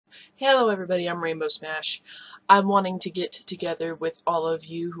Hello everybody, I'm Rainbow Smash. I'm wanting to get together with all of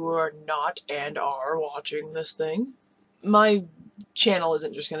you who are not and are watching this thing. My channel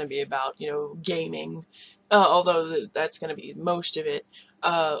isn't just going to be about, gaming, although that's going to be most of it.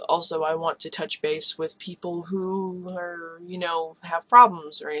 Also, I want to touch base with people who are, have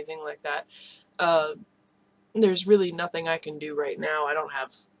problems or anything like that. Uh, there's really nothing I can do right now. I don't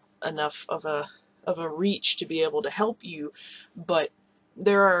have enough of a reach to be able to help you, but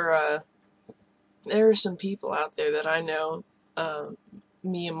there are some people out there that I know, uh,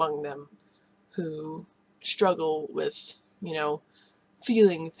 me among them, who struggle with,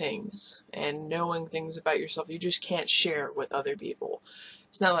 feeling things and knowing things about yourself you just can't share with other people.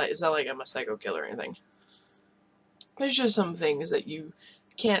 It's not like I'm a psycho killer or anything. There's just some things that you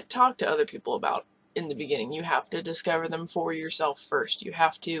can't talk to other people about in the beginning. You have to discover them for yourself first. You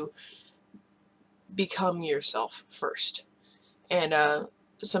have to become yourself first. And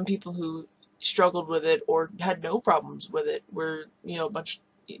some people who struggled with it or had no problems with it were, a bunch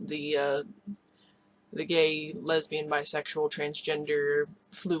the gay, lesbian, bisexual, transgender,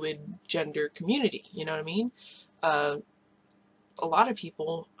 fluid gender community. You know what I mean? A lot of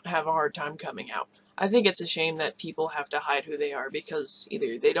people have a hard time coming out. I think it's a shame that people have to hide who they are because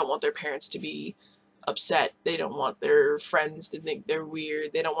either they don't want their parents to be upset, they don't want their friends to think they're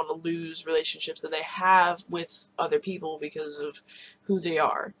weird, they don't want to lose relationships that they have with other people because of who they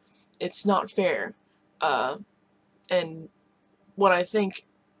are. It's not fair. And what I think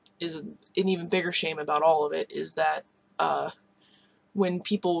is an even bigger shame about all of it is that when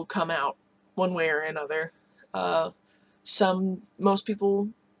people come out one way or another, most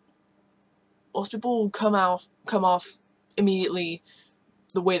people come off immediately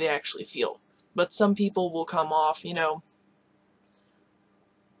the way they actually feel. But some people will come off,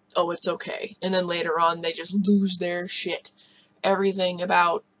 oh, it's okay. And then later on, they just lose their shit. Everything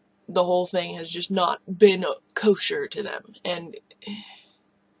about the whole thing has just not been kosher to them. And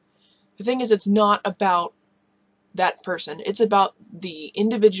the thing is, it's not about that person. It's about the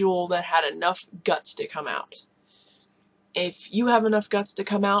individual that had enough guts to come out. If you have enough guts to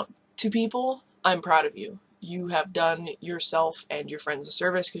come out to people, I'm proud of you. You have done yourself and your friends a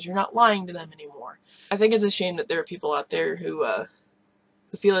service because you're not lying to them anymore. I think it's a shame that there are people out there who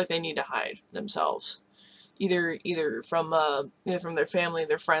feel like they need to hide themselves, either from their family,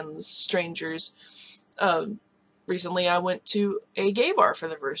 their friends, strangers. Recently, I went to a gay bar for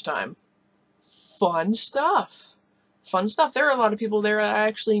the first time. Fun stuff. Fun stuff. There are a lot of people there that I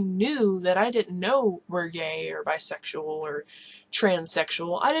actually knew that I didn't know were gay or bisexual or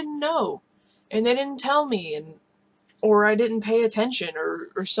transsexual. I didn't know. And they didn't tell me, or I didn't pay attention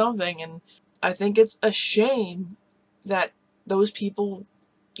or something. And I think it's a shame that those people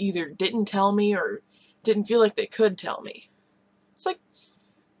either didn't tell me or didn't feel like they could tell me. It's like,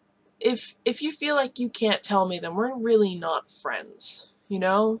 if you feel like you can't tell me, then we're really not friends, you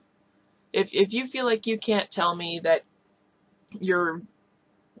know? If you feel like you can't tell me that you're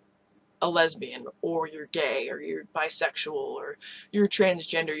a lesbian, or you're gay, or you're bisexual, or you're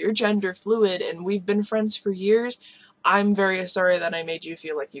transgender, you're gender fluid, and we've been friends for years, I'm very sorry that I made you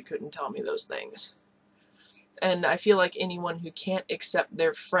feel like you couldn't tell me those things. And I feel like anyone who can't accept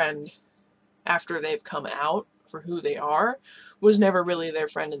their friend after they've come out for who they are was never really their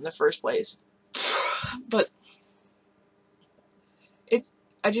friend in the first place. But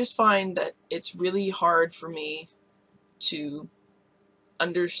I just find that it's really hard for me to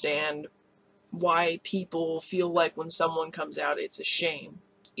understand why people feel like when someone comes out it's a shame.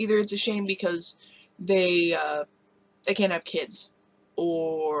 Either it's a shame because they can't have kids,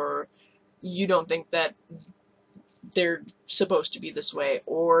 or you don't think that they're supposed to be this way,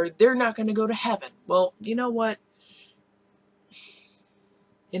 or they're not going to go to heaven. Well, you know what?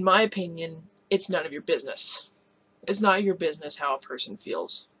 In my opinion, it's none of your business. It's not your business how a person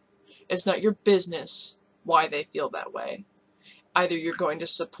feels. It's not your business why they feel that way. Either you're going to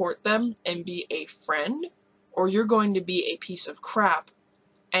support them and be a friend, or you're going to be a piece of crap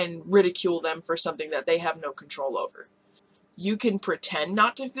and ridicule them for something that they have no control over. You can pretend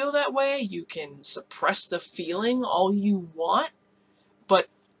not to feel that way, you can suppress the feeling all you want, but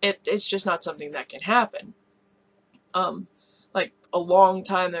it's just not something that can happen. Like a long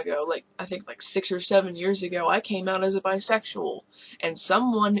time ago, I think 6 or 7 years ago, I came out as a bisexual, and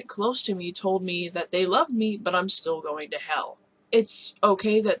someone close to me told me that they loved me, but I'm still going to hell. It's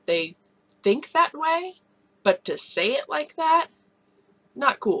okay that they think that way, but to say it like that,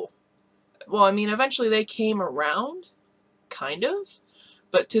 not cool. Well, I mean, eventually they came around, kind of,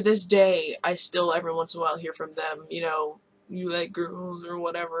 but to this day, I still every once in a while hear from them, you like girls or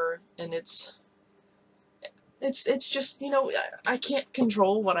whatever, and it's It's just, you know, I can't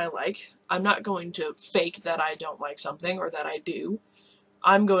control what I like. I'm not going to fake that I don't like something or that I do.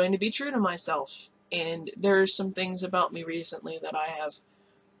 I'm going to be true to myself. And there's some things about me recently that I have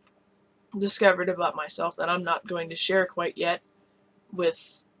discovered about myself that I'm not going to share quite yet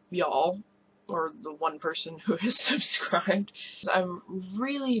with y'all, or the one person who has subscribed. I'm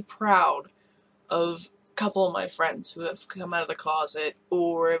really proud of a couple of my friends who have come out of the closet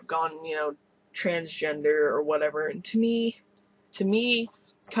or have gone, you know, transgender or whatever. And to me,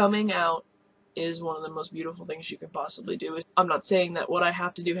 coming out is one of the most beautiful things you can possibly do. I'm not saying that what I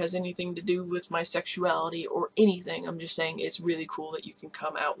have to do has anything to do with my sexuality or anything. I'm just saying it's really cool that you can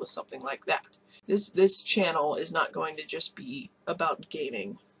come out with something like that. This channel is not going to just be about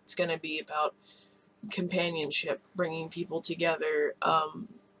gaming. It's going to be about companionship, bringing people together,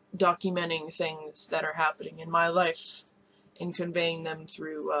 documenting things that are happening in my life, and conveying them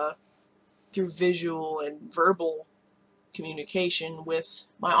through visual and verbal communication with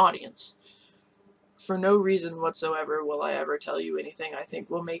my audience. For no reason whatsoever will I ever tell you anything I think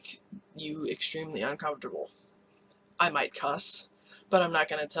will make you extremely uncomfortable. I might cuss, but I'm not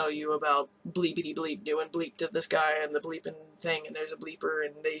going to tell you about bleepity bleep doing bleep to this guy and the bleeping thing, and there's a bleeper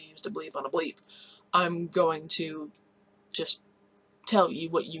and they used to bleep on a bleep. I'm going to just tell you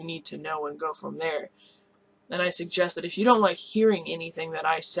what you need to know and go from there. And I suggest that if you don't like hearing anything that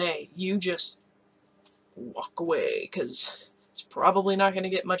I say, you just walk away, because it's probably not going to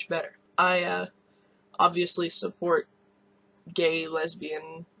get much better. I obviously support gay,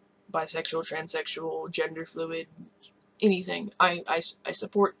 lesbian, bisexual, transsexual, gender fluid, anything. I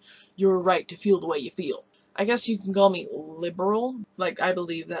support your right to feel the way you feel. I guess you can call me liberal. Like, I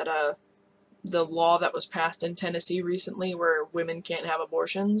believe that the law that was passed in Tennessee recently where women can't have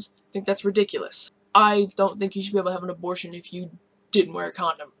abortions, I think that's ridiculous. I don't think you should be able to have an abortion if you didn't wear a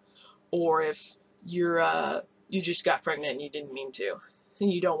condom, or if you just got pregnant and you didn't mean to,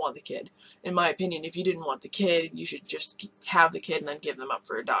 and you don't want the kid. In my opinion, if you didn't want the kid, you should just have the kid and then give them up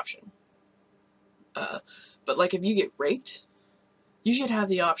for adoption. But like, if you get raped, you should have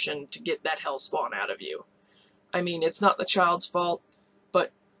the option to get that hell spawn out of you. I mean, it's not the child's fault,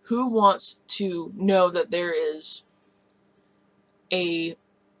 but who wants to know that there is a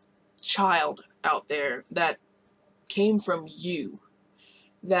child out there that came from you,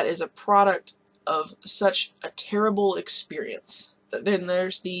 that is a product of such a terrible experience? Then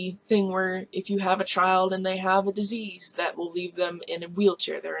there's the thing where if you have a child and they have a disease that will leave them in a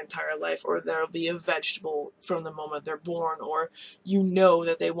wheelchair their entire life, or they'll be a vegetable from the moment they're born, or you know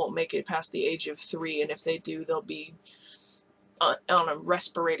that they won't make it past the age of 3, and if they do, they'll be on a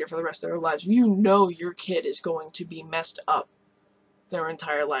respirator for the rest of their lives. You know your kid is going to be messed up their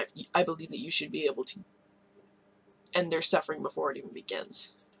entire life. I believe that you should be able to end their suffering before it even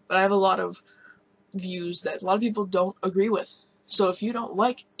begins. But I have a lot of views that a lot of people don't agree with. So if you don't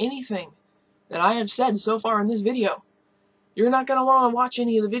like anything that I have said so far in this video, you're not going to want to watch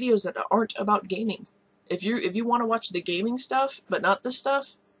any of the videos that aren't about gaming. If you want to watch the gaming stuff, but not this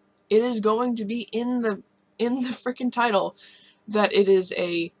stuff, it is going to be in the freaking title that it is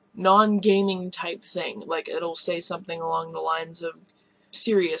a non-gaming type thing. Like, it'll say something along the lines of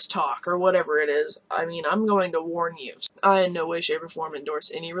serious talk or whatever it is. I mean, I'm going to warn you. I in no way, shape, or form endorse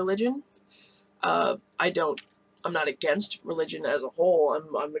any religion. I'm not against religion as a whole.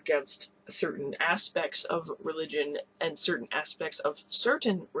 I'm against certain aspects of religion and certain aspects of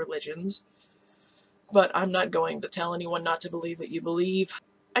certain religions. But I'm not going to tell anyone not to believe what you believe.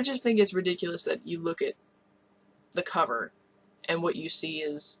 I just think it's ridiculous that you look at the cover and what you see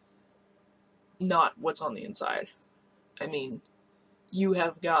is not what's on the inside. I mean, you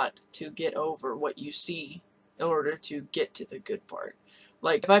have got to get over what you see in order to get to the good part.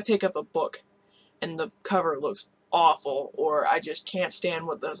 Like, if I pick up a book and the cover looks awful, or I just can't stand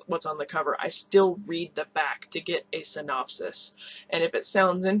what's on the cover, I still read the back to get a synopsis. And if it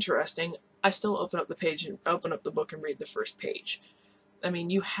sounds interesting, I still open up the page and open up the book and read the first page. I mean,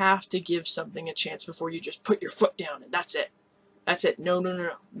 you have to give something a chance before you just put your foot down and that's it. That's it. No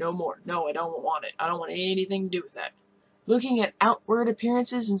more. No, I don't want it. I don't want anything to do with that. Looking at outward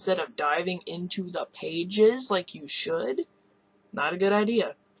appearances instead of diving into the pages like you should, not a good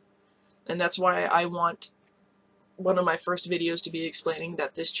idea. And that's why I want one of my first videos to be explaining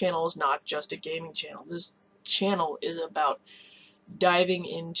that this channel is not just a gaming channel. This channel is about diving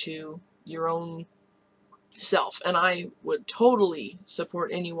into your own self, and I would totally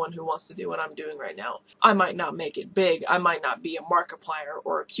support anyone who wants to do what I'm doing right now. I might not make it big. I might not be a Markiplier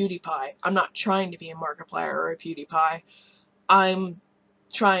or a PewDiePie. I'm not trying to be a Markiplier or a PewDiePie. I'm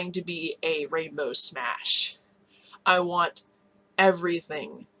trying to be a Rainbow Smash. I want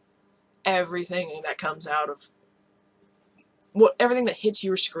everything everything that comes out of everything that hits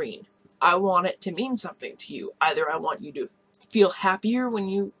your screen. I want it to mean something to you. Either I want you to feel happier when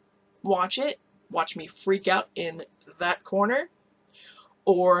you watch it, watch me freak out in that corner,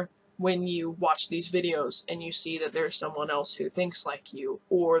 or when you watch these videos and you see that there's someone else who thinks like you,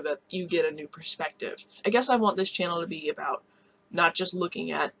 or that you get a new perspective. I guess I want this channel to be about not just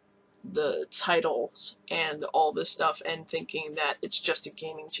looking at the titles and all this stuff and thinking that it's just a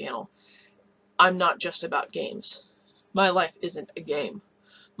gaming channel. I'm not just about games. My life isn't a game.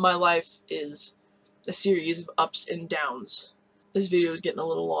 My life is a series of ups and downs. This video is getting a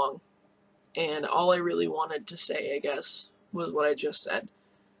little long, and all I really wanted to say, I guess, was what I just said.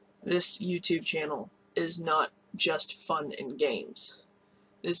 This YouTube channel is not just fun and games.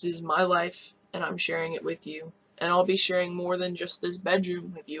 This is my life, and I'm sharing it with you. And I'll be sharing more than just this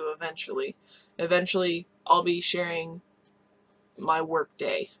bedroom with you eventually. Eventually, I'll be sharing my work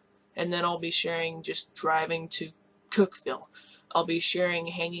day. And then I'll be sharing just driving to Cookeville. I'll be sharing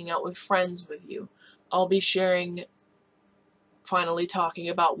hanging out with friends with you. I'll be sharing finally talking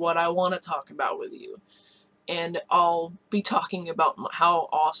about what I want to talk about with you. And I'll be talking about how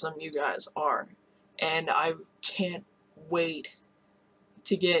awesome you guys are. And I can't wait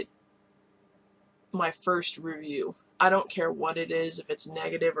to get my first review. I don't care what it is, if it's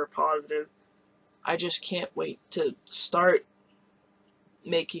negative or positive. I just can't wait to start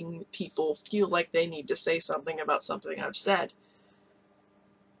making people feel like they need to say something about something I've said.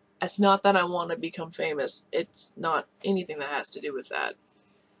 It's not that I want to become famous. It's not anything that has to do with that.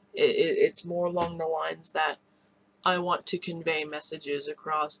 It's more along the lines that I want to convey messages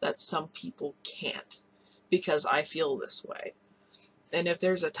across that some people can't, because I feel this way. And if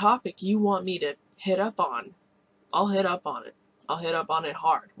there's a topic you want me to hit up on, I'll hit up on it. I'll hit up on it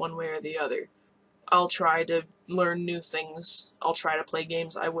hard, one way or the other. I'll try to learn new things. I'll try to play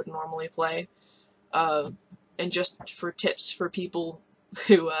games I wouldn't normally play. And just for tips for people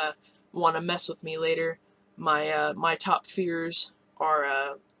who want to mess with me later, my top fears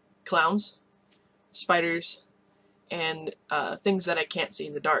are clowns, spiders, and things that I can't see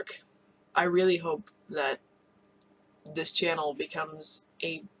in the dark. I really hope that this channel becomes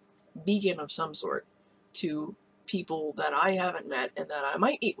a beacon of some sort to people that I haven't met and that I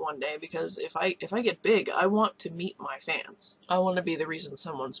might meet one day, because if I get big, I want to meet my fans. I want to be the reason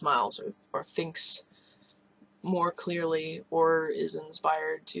someone smiles or thinks more clearly or is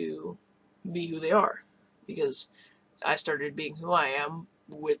inspired to be who they are, because I started being who I am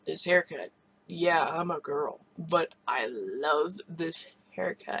with this haircut. Yeah, I'm a girl, but I love this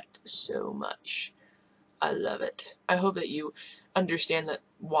haircut so much. I love it. I hope that you understand that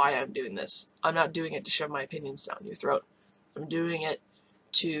why I'm doing this. I'm not doing it to shove my opinions down your throat. I'm doing it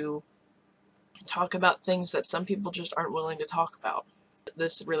to talk about things that some people just aren't willing to talk about.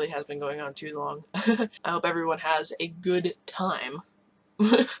 This really has been going on too long. I hope everyone has a good time.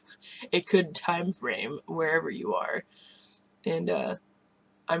 A good time frame wherever you are. And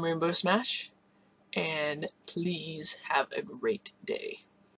I'm Rainbow Smash, and please have a great day.